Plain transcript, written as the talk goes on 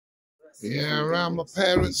Yeah, around my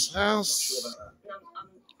parents' house.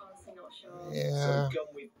 Yeah.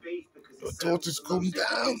 My daughter's come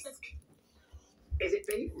down,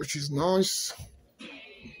 which is nice.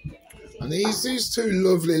 And these two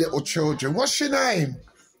lovely little children. What's your name?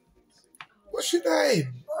 What's your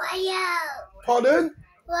name? Royal. Pardon?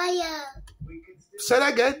 Royal. Say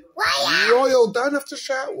that again. Royal. Royal, don't have to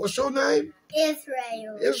shout. What's your name?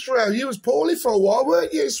 Israel. Israel. You was poorly for a while,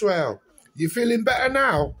 weren't you, Israel? You feeling better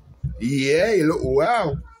now? Yeah, you look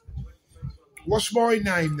well. What's my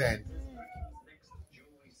name then?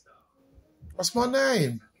 What's my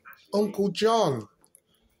name? Uncle John.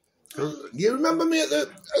 You remember me at the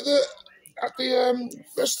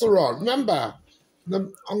restaurant? Remember?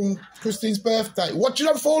 On Christine's birthday. Watch it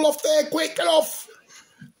not fall off there. Quick, get off.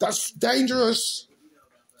 That's dangerous.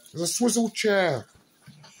 There's a swizzle chair.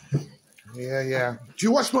 Yeah. Do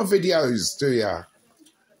you watch my videos, do you?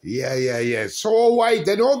 Yeah. So I'll wait,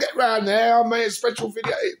 then I'll get round there. I'll make a special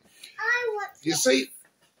video. You see,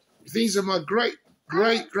 these are my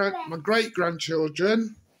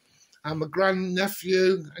great-grandchildren and my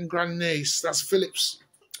grandnephew and grandniece. That's Philip's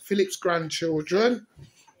grandchildren.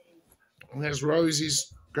 And there's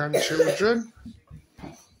Rosie's grandchildren.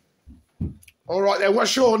 All right then,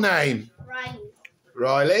 what's your name?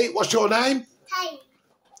 Riley. What's your name? Ty.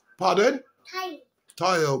 Pardon?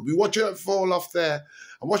 Ty. We watch it fall off there.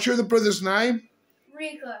 And what's your other brother's name?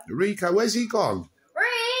 Rico. Rico. Where's he gone?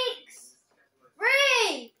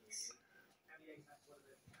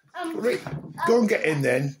 Rick, go and get in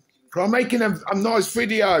then. I'm making a nice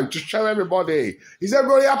video to show everybody. Is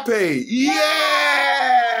everybody happy?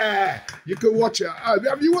 Yeah! You can watch it.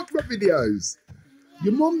 Have you watched my videos?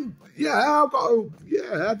 Your mum? Yeah,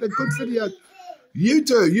 they're good videos. You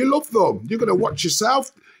do. You love them. You're going to watch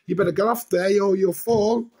yourself. You better get off there or you'll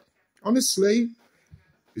fall. Honestly,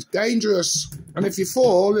 it's dangerous. And if you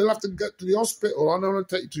fall, you'll have to get to the hospital. I don't want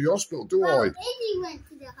to take you to the hospital, do I? He went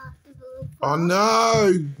to the hospital. I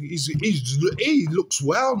know. He looks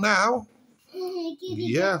well now.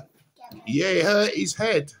 Yeah. Yeah, he hurt his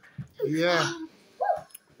head. Yeah.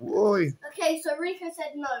 Boy. Okay, so Rico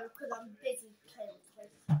said no because I'm busy playing with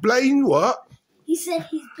toys. Blaine what? He said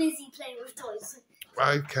he's busy playing with toys.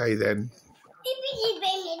 Okay then. He's busy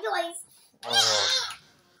playing with toys.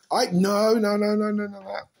 No.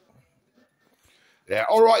 Yeah,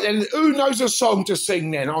 all right then. Who knows a song to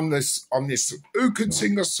sing then on this? Who can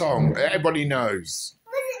sing a song? Everybody knows.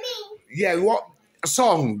 What does it mean? Yeah, what a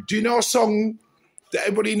song? Do you know a song that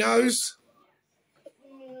everybody knows?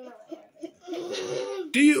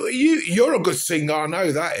 You're a good singer. I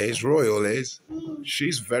know that is. Royal is.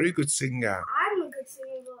 She's a very good singer. I'm a good singer.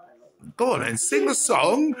 Go on then, sing a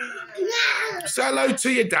song. No. Say hello to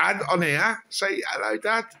your dad on here. Say hello,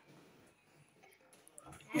 Dad.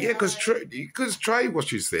 Yeah, because Trey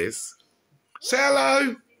watches this. Say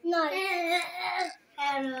hello. No.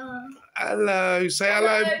 Hello. Hello. Say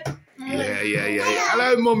hello. Yeah.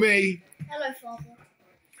 Hello, Mummy. Hello, Father.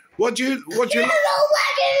 What do you? Hello,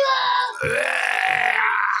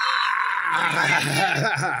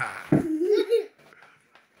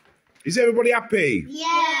 Is everybody happy?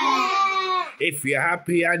 Yeah. If you're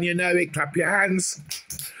happy and you know it, clap your hands.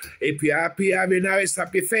 If you're happy and you know it,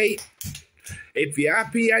 slap your feet. If you're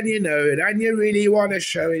happy and you know it and you really want to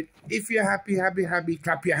show it. If you're happy,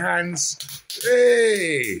 clap your hands.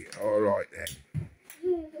 Hey! All right then.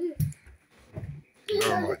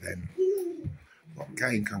 All right then. What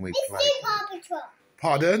game can we play? It's Paw Patrol.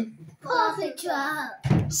 Pardon? Paw Patrol.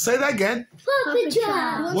 Say that again. Paw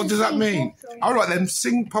Patrol. What does that mean? All right then,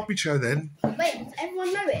 sing Paw Patrol then. Wait, does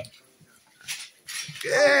everyone know it?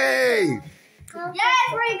 Yay! Yes,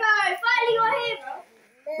 Rico! Finally got him!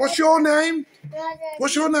 What's your name?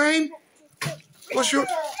 What's your name? What's your...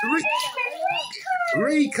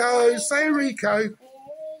 Rico. Say Rico. Rico!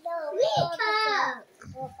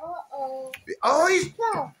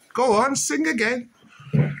 Oh, go on, sing again.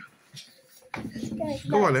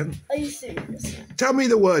 Go on then. Are you serious? Tell me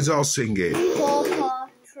the words, I'll sing it. Paw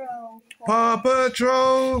Patrol. Paw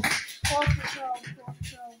Patrol.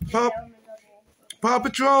 Paw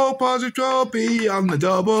Patrol. Paw Patrol, be on the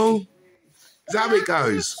double. Is that how it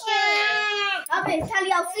goes? Okay,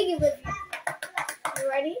 Kelly, I'll sing it with you. You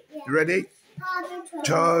ready? You ready? Paw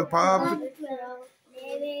Patrol.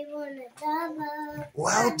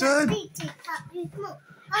 Well done.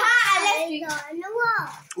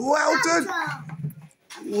 Well done.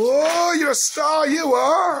 Whoa, you're a star, you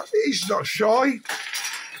are. He's not shy.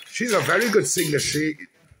 She's a very good singer, she.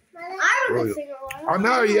 I'm a good singer. I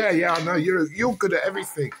know, yeah, I know. You're good at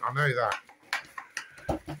everything. I know that.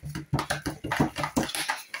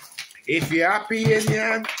 If you're happy and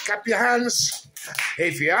you clap your hands.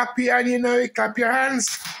 If you're happy and you know it, clap your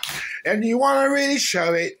hands. And you want to really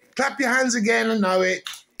show it, clap your hands again and know it.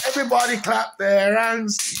 Everybody clap their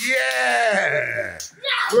hands. Yeah.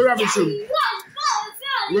 We're having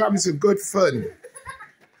some good fun.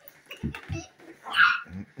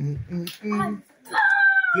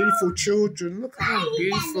 Beautiful children. Look at them.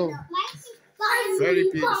 Beautiful. Very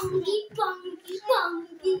beautiful.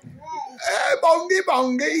 Bongi,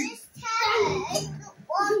 bongi.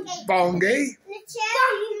 Bongi.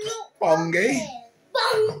 Bongi.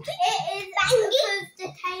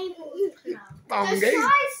 Bongi.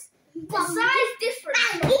 The size different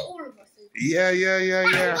for all of us. Yeah.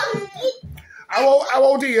 How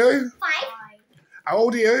old are you? 5. How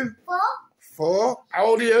old are you? 4. 4. How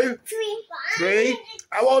old are you? 3. 3.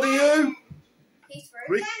 How old are you? He's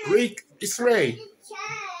 3. Rick is 3.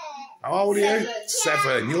 How old are you?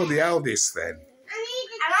 7. You're the eldest then.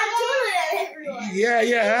 And I'm taller than everyone. Yeah,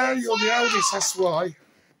 you're the eldest, that's why. I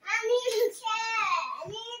need a chair. I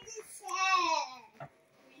need a chair.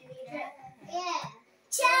 Yeah.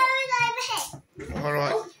 Chair over here. All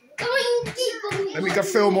right. Let me go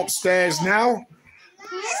film upstairs now.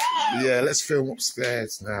 Yeah, let's film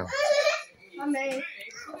upstairs now. Mummy.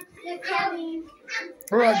 They're coming.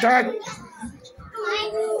 All right, Dad.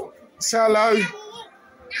 Say hello.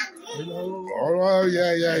 Hello. Oh,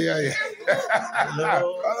 yeah. Hello.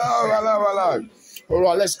 All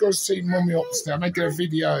right, let's go see Mummy upstairs. Making a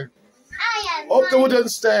video. Up the wooden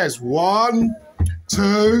stairs. 1,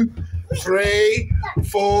 2, 3,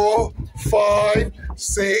 4, 5,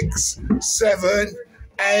 6, 7,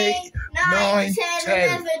 8, 9, 10.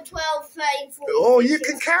 11, 12, 13, 14. Oh, you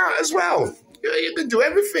can count as well. You can do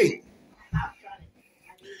everything.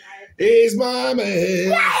 Here's Mummy.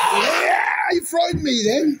 Yeah, you frightened me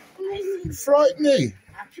then. You frightened me.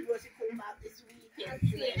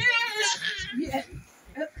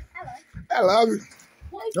 Hello.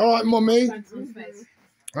 All right, Mummy.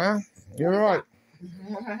 Huh? You're right.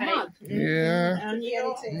 Yeah. And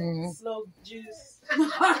slow juice. I'm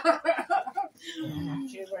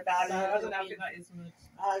just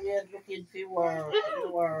looking for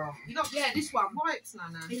worm. You got this one, wipes,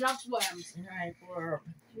 Nana. He loves worms. Right, worm.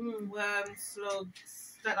 Worms,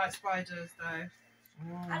 slugs, don't like spiders though.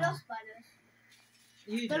 I love spiders.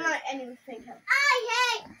 You do. Don't like anything else. I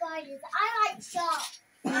hate spiders. I like sharks.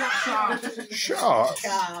 You like sharks. Shark.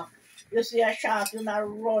 Shark. You see a shark, you not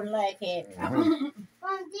run like it. Mom, do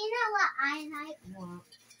you know what I like?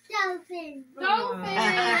 Dolphins. Dolphins.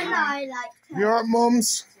 I know I like You all right,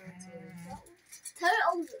 Mums?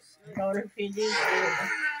 turtles. Dolphin is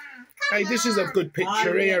Hey, this is a good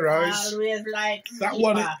picture here, Rose. always like That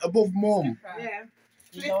one above Mum. Yeah.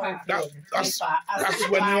 That's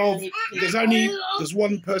when they're all. There's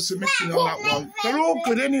one person missing on that one. They're all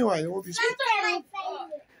good anyway. All these.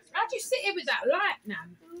 I'll just sit here with that light now.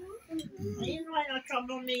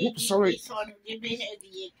 Oops, sorry.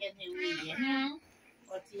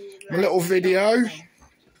 My little video.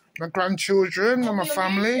 My grandchildren and my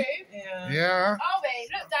family. Yeah. Yeah. Oh, wait,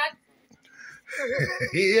 look, Dad.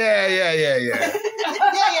 Yeah.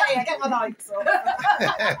 yeah, get my likes up.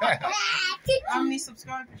 How many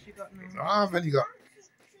subscribers you got now? I've only got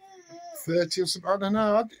 30 or something. I don't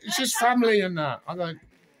know. It's just family and that. I don't.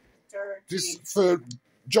 Just for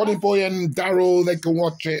Johnny Boy and Daryl, they can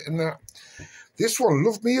watch it and that. This one,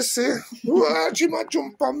 love me, you see. You might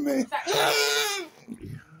jump on me.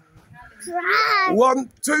 1,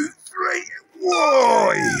 2, 3.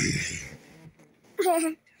 Whoa!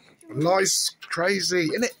 Life's crazy,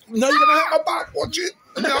 isn't it? No, you're gonna hurt my back. Watch it.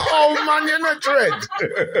 No, oh man, you're not dread.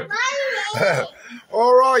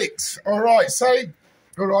 All right. Say,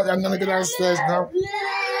 all right. I'm gonna go downstairs now.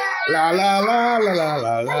 La la la la la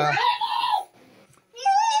la la.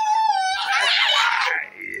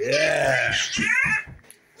 Yeah.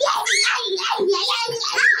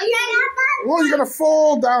 Well, you're gonna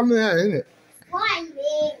fall down there, isn't it?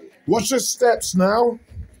 Watch the steps now.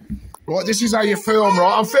 Right, this is how you film,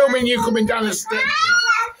 right? I'm filming you coming down the steps.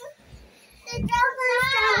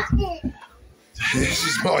 This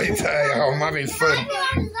is my day. I'm having fun.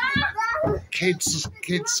 Kids.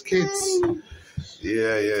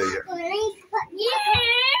 Yeah.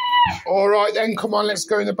 All right then, come on, let's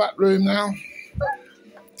go in the back room now.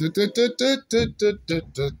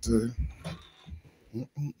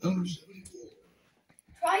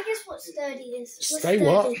 Try guess what sturdy is. Stay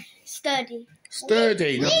what? Sturdy.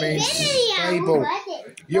 Sturdy, that means stable.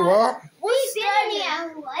 You are? What's sturdy?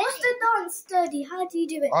 What's the dance sturdy? How do you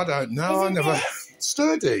do it? I don't know. I never.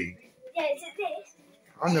 Sturdy. Yeah, is it this?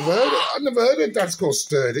 I never heard it. That's called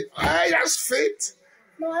sturdy. Hey, that's fit.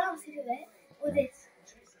 No, I don't think of it. Or this.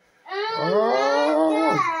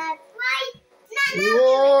 Oh.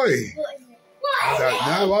 Oi. What is it?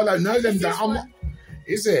 I don't know them.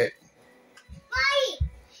 Is it? Wait.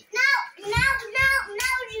 Now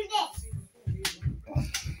do this.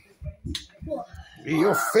 What?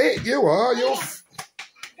 You're fit, you are. You're.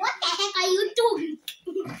 What the heck are you doing?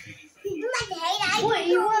 What,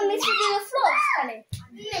 you want me to do the floss, Kelly?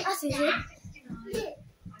 That's easy.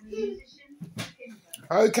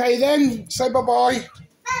 Okay then. Say bye-bye. Bye.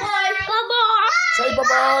 Bye-bye. Say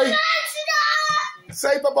bye-bye.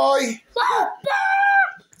 Say bye-bye.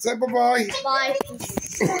 Say bye-bye. Bye.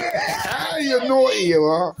 You're naughty, you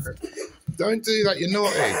are. Don't do that, you're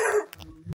naughty.